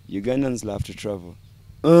Ugandans love to travel.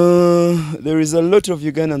 There is a lot of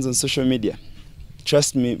Ugandans on social media.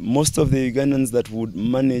 Trust me, most of the Ugandans that would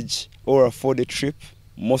manage or afford a trip,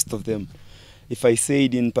 most of them, if I say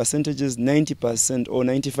it in percentages, 90% or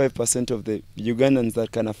 95% of the Ugandans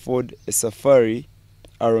that can afford a safari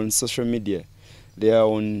are on social media. They are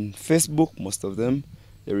on Facebook, most of them.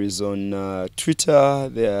 There is on Twitter,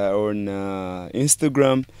 they are on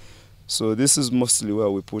Instagram. So this is mostly where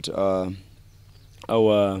we put our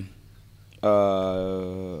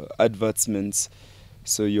advertisements.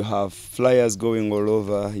 So you have flyers going all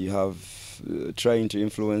over, you have trying to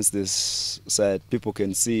influence this so that people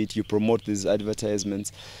can see it, you promote these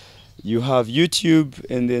advertisements. You have YouTube,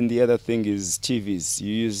 and then the other thing is TVs.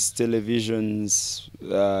 You use televisions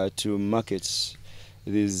to market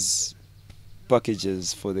these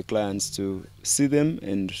packages for the clients to see them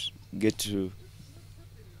and get to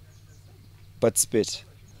participate.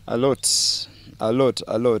 A lot.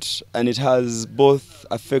 And it has both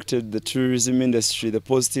affected the tourism industry, the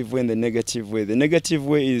positive way and the negative way. The negative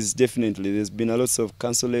way is definitely there's been a lot of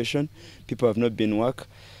cancellation. People have not been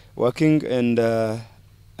working, and I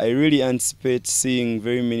really anticipate seeing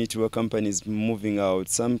very many tour companies moving out.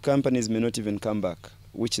 Some companies may not even come back,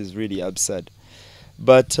 which is really absurd.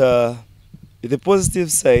 But the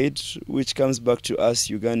positive side, which comes back to us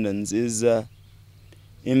Ugandans, is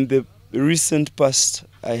in the recent past,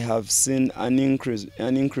 I have seen an increase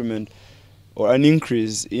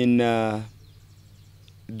in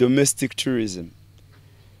domestic tourism.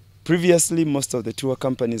 Previously, most of the tour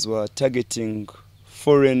companies were targeting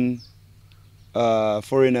foreigners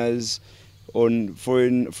on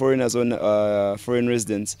foreign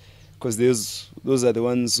residents, because those are the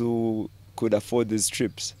ones who could afford these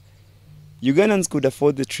trips. Ugandans could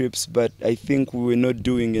afford the trips, but I think we were not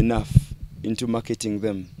doing enough into marketing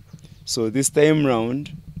them. So this time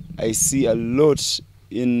round, I see a lot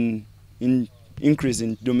in increase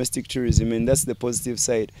in domestic tourism, and that's the positive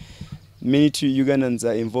side. Many Ugandans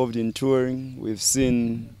are involved in touring. We've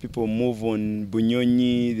seen people move on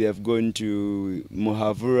Bunyonyi, they have gone to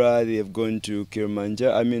Muhavura, they have gone to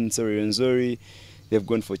Rwenzori, they have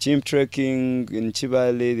gone for chimp trekking in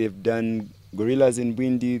Chibale, they've done gorillas in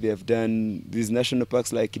Bwindi, they have done these national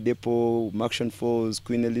parks like Idepo, Makshan Falls,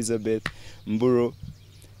 Queen Elizabeth, Mburo.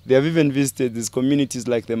 they have even visited these communities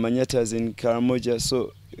like the Manyatas in Karamoja.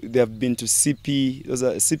 So they have been to CP.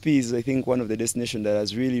 CP is, I think, one of the destinations that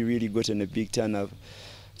has really gotten a big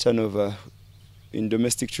turnover in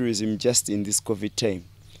domestic tourism just in this COVID time.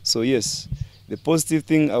 So yes, the positive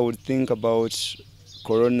thing I would think about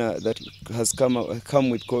Corona that has come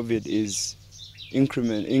with COVID is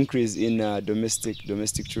increase in domestic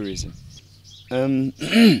tourism.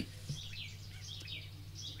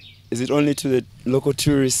 Is it only to the local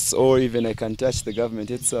tourists, or even I can touch the government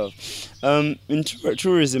itself? In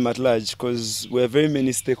tourism at large, because we have very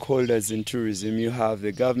many stakeholders in tourism. You have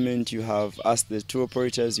the government, you have us, the tour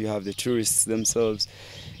operators, you have the tourists themselves,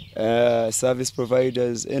 service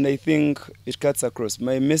providers, and I think it cuts across.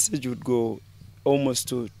 My message would go almost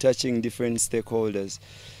to touching different stakeholders.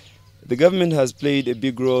 The government has played a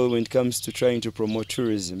big role when it comes to trying to promote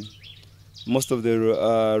tourism. Most of the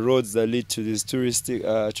roads that lead to these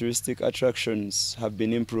touristic attractions have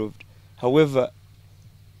been improved. However,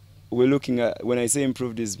 we're looking at, when I say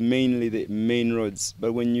improved, is mainly the main roads.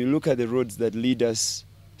 But when you look at the roads that lead us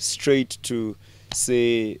straight to,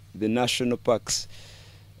 say, the national parks,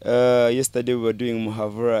 yesterday we were doing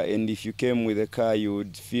Muhavura, and if you came with a car, you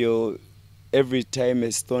would feel every time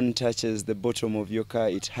a stone touches the bottom of your car,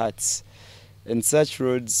 it hurts. And such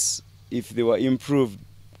roads, if they were improved,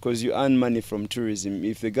 because you earn money from tourism,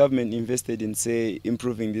 if the government invested in, say,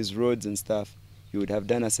 improving these roads and stuff, you would have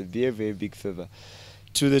done us a very big favor.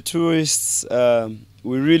 To the tourists,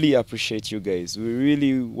 we really appreciate you guys. We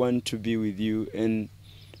really want to be with you, and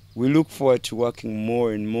we look forward to working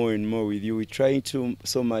more and more with you. We try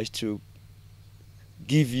so much to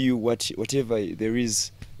give you whatever there is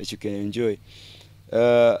that you can enjoy.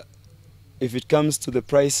 If it comes to the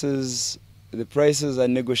prices are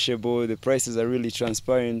negotiable, the prices are really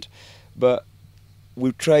transparent, but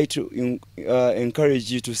we try to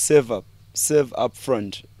encourage you to save up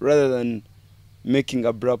front rather than making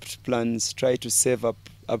abrupt plans. Try to save up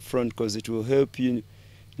front, because it will help you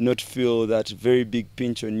not feel that very big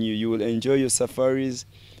pinch on you. You will enjoy your safaris,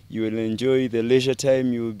 you will enjoy the leisure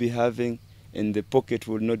time you will be having, and the pocket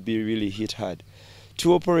will not be really hit hard.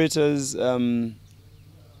 Tour operators,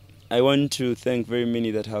 I want to thank very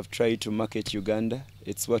many that have tried to market Uganda.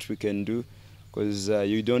 It's what we can do, because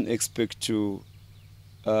you don't expect to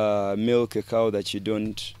milk a cow that you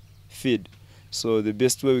don't feed. So the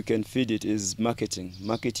best way we can feed it is marketing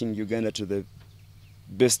Uganda to the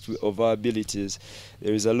best of our abilities.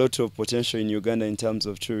 There is a lot of potential in Uganda in terms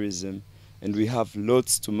of tourism, and we have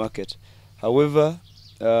lots to market. However,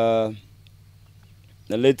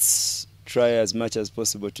 let's try as much as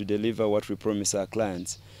possible to deliver what we promise our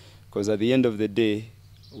clients. Because at the end of the day,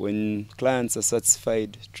 when clients are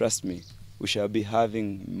satisfied, trust me, we shall be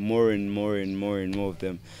having more and more of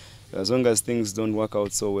them. As long as things don't work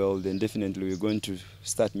out so well, then definitely we're going to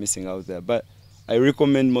start missing out there. But I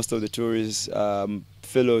recommend most of the tourists,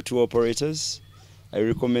 fellow tour operators. I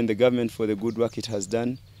recommend the government for the good work it has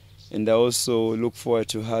done. And I also look forward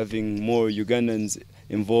to having more Ugandans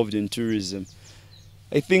involved in tourism.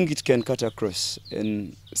 I think it can cut across.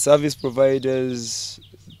 And service providers,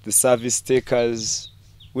 the service takers,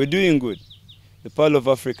 we're doing good. The Pearl of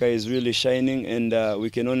Africa is really shining, and we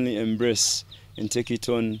can only embrace and take it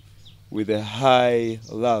on with a high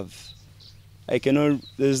love.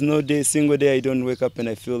 There's no single day I don't wake up and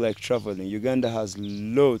I feel like traveling. Uganda has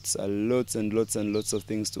lots and lots of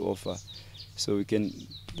things to offer. So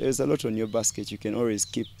there's a lot on your basket. You can always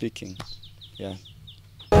keep picking. Yeah.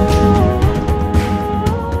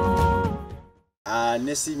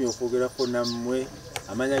 Nesimi okwogerako nammwe,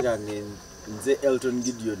 amanya gange nze Elton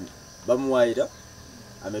Gideon bamuwaira.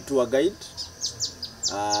 I'm a tour guide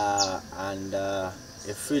and a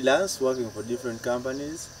freelance working for different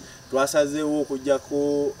companies. Twasazeewo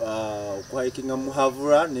okujjako okuhikinga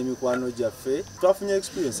Muhavura n'emikwano gyaffe. Twafunye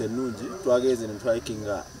experience ennungi, twageze ne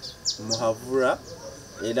tuhikinga Muhavura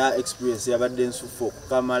era experience yabadde nsufu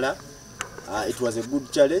okukamala. It was a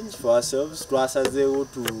good challenge for ourselves. Twasazeewo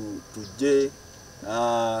tujje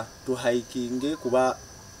tuhikinge kuba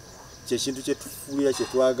kyekintu kye tufuulira kye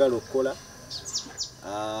twagala okukola.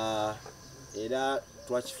 Era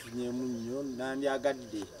twakifunyemu nnyo,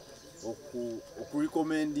 nandyagadde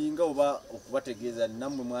okurecommendinga oba okubategeeza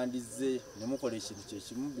nammwe mwandize ne mukola ekintu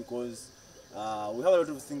kyekimu, because we have a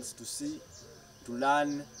lot of things to see, to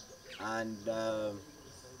learn and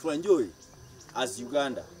to enjoy as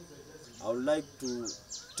Uganda. I would like to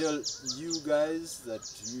tell you guys that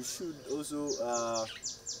you should also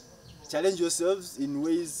challenge yourselves in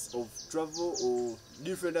ways of travel or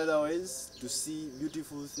different other ways to see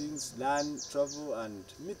beautiful things, learn, travel and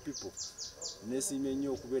meet people. Nesiimye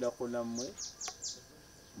nnyo okubeerako nammwe.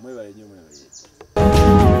 Mwebale nnyo.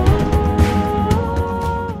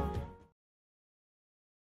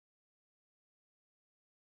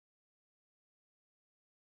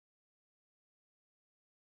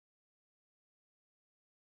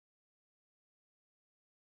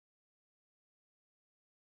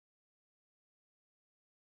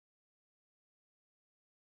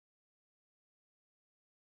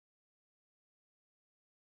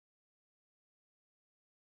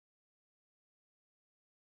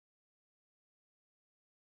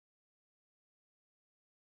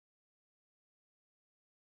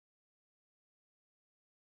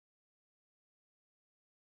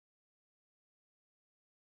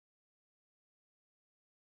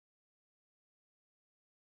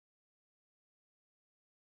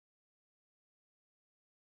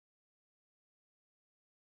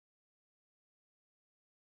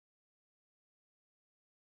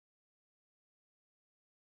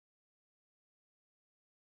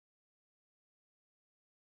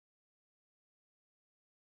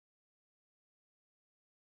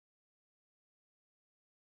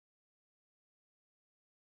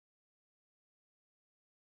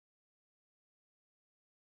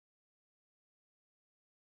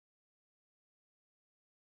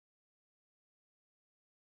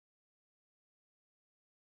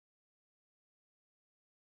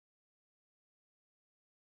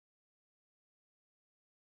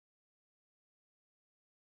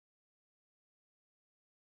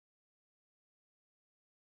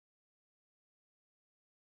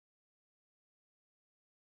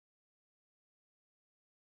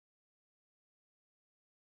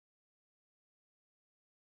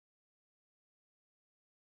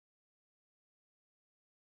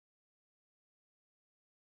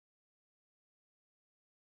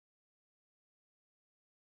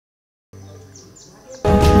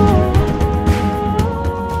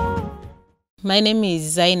 My name is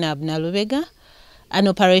Zainab Nalubega, an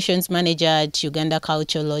operations manager at Uganda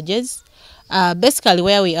Culture Lodges. Basically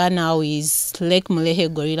where we are now is Lake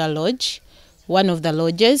Mulehe Gorilla Lodge, one of the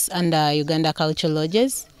lodges under Uganda Culture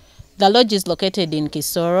Lodges. The lodge is located in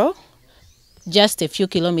Kisoro, just a few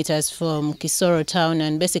kilometers from Kisoro town,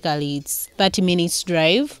 and basically it's 30 minutes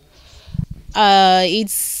drive.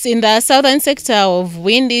 It's in the southern sector of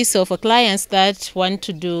Windy, so for clients that want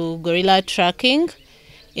to do gorilla tracking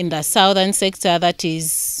in the southern sector, that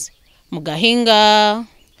is Mgahinga,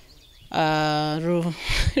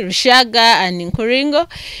 Rushaga and Nkuringo,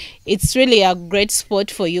 it's really a great spot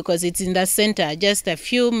for you because it's in the center, just a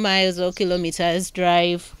few miles or kilometers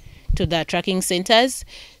drive to the tracking centers.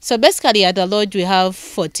 So basically at the lodge we have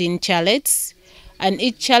 14 chalets, and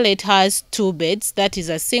each chalet has 2 beds, that is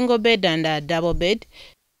a single bed and a double bed.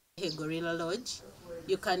 Gorilla Lodge,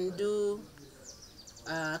 you can do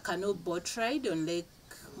a canoe boat ride on Lake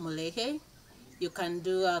Mulehe. You can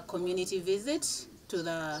do a community visit to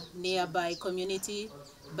the nearby community.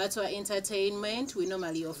 Batwa entertainment, we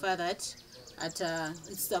normally offer that at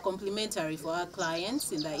it's a complimentary for our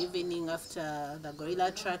clients in the evening after the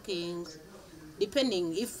gorilla tracking.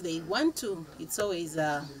 Depending if they want to, it's always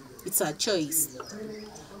it's a choice.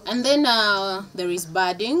 And then there is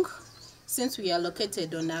birding. Since we are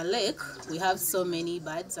located on a lake, we have so many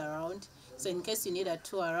birds around. So in case you need a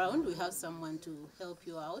tour around, we have someone to help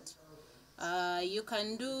you out. You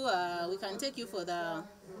can do, we can take you for the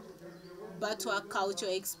Batwa culture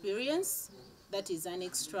experience. That is an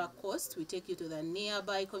extra cost. We take you to the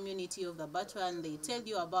nearby community of the Batwa and they tell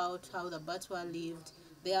you about how the Batwa lived,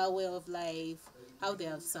 their way of life, how they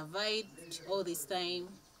have survived all this time.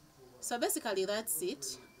 So basically that's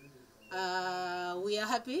it. We are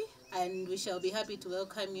happy and we shall be happy to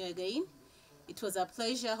welcome you again. It was a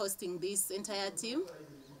pleasure hosting this entire team.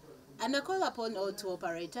 And I call upon all tour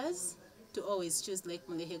operators to always choose Lake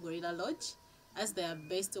Mulehe Gorilla Lodge as their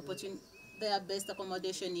best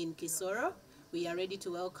accommodation in Kisoro. We are ready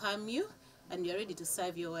to welcome you and we are ready to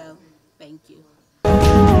serve you well. Thank you.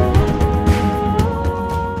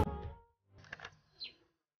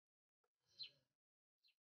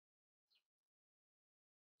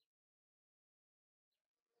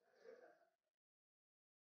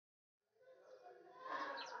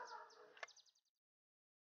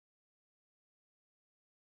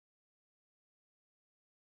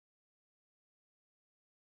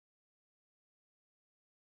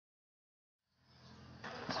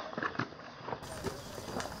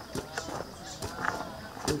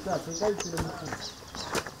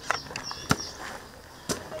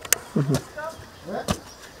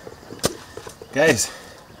 Guys,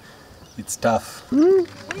 it's tough.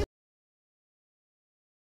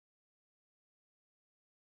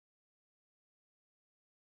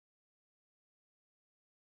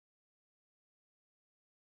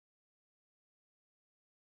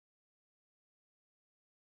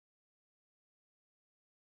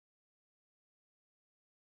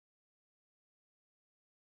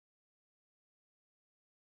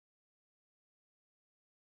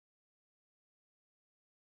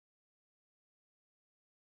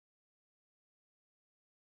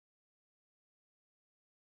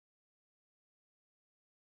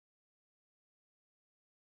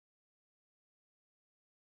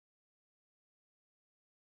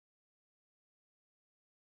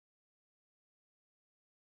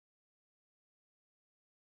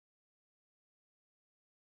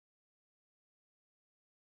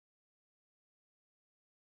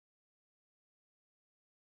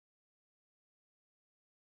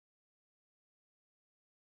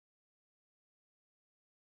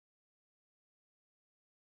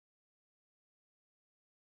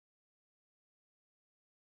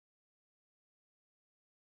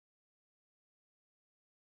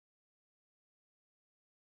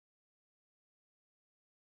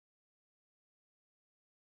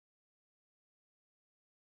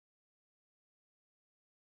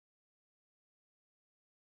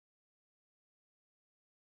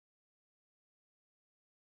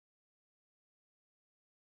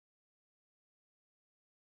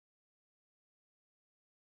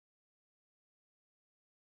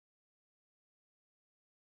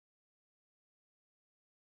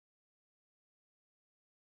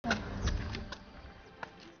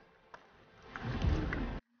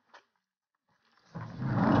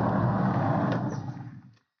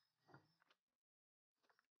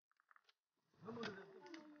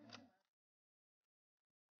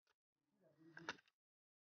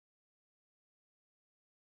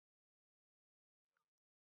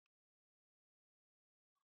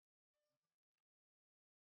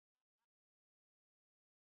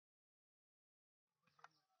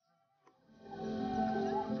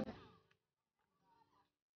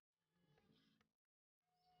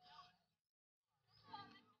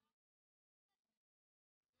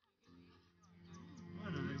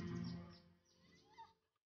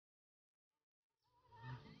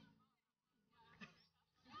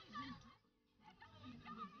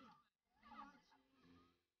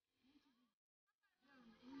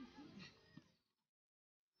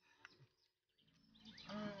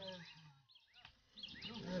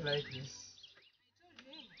 like this.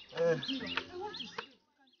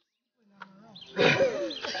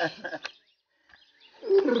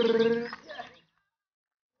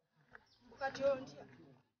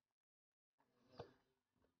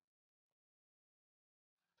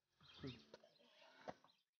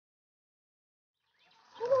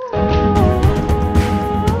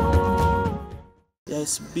 Yeah,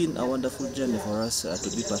 it's been a wonderful journey for us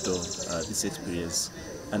to be part of this experience,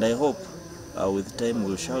 and I hope with time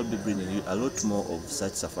we shall be bringing you a lot more of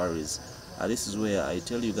such safaris. This is where I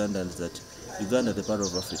tell Ugandans that Uganda, the part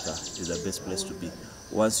of Africa, is the best place to be.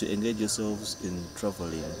 Once you engage yourselves in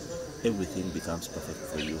traveling, everything becomes perfect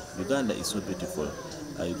for you. Uganda is so beautiful.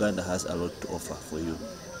 Uganda has a lot to offer for you,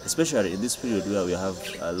 especially in this period where we have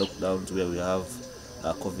lockdowns, where we have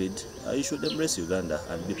COVID. You should embrace Uganda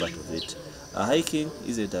and be part of it. Hiking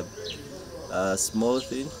isn't a small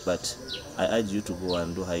thing, but I urge you to go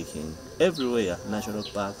and do hiking everywhere, national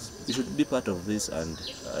parks. You should be part of this and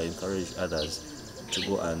encourage others to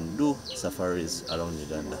go and do safaris around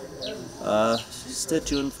Uganda. Stay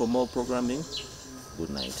tuned for more programming. Good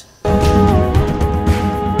night.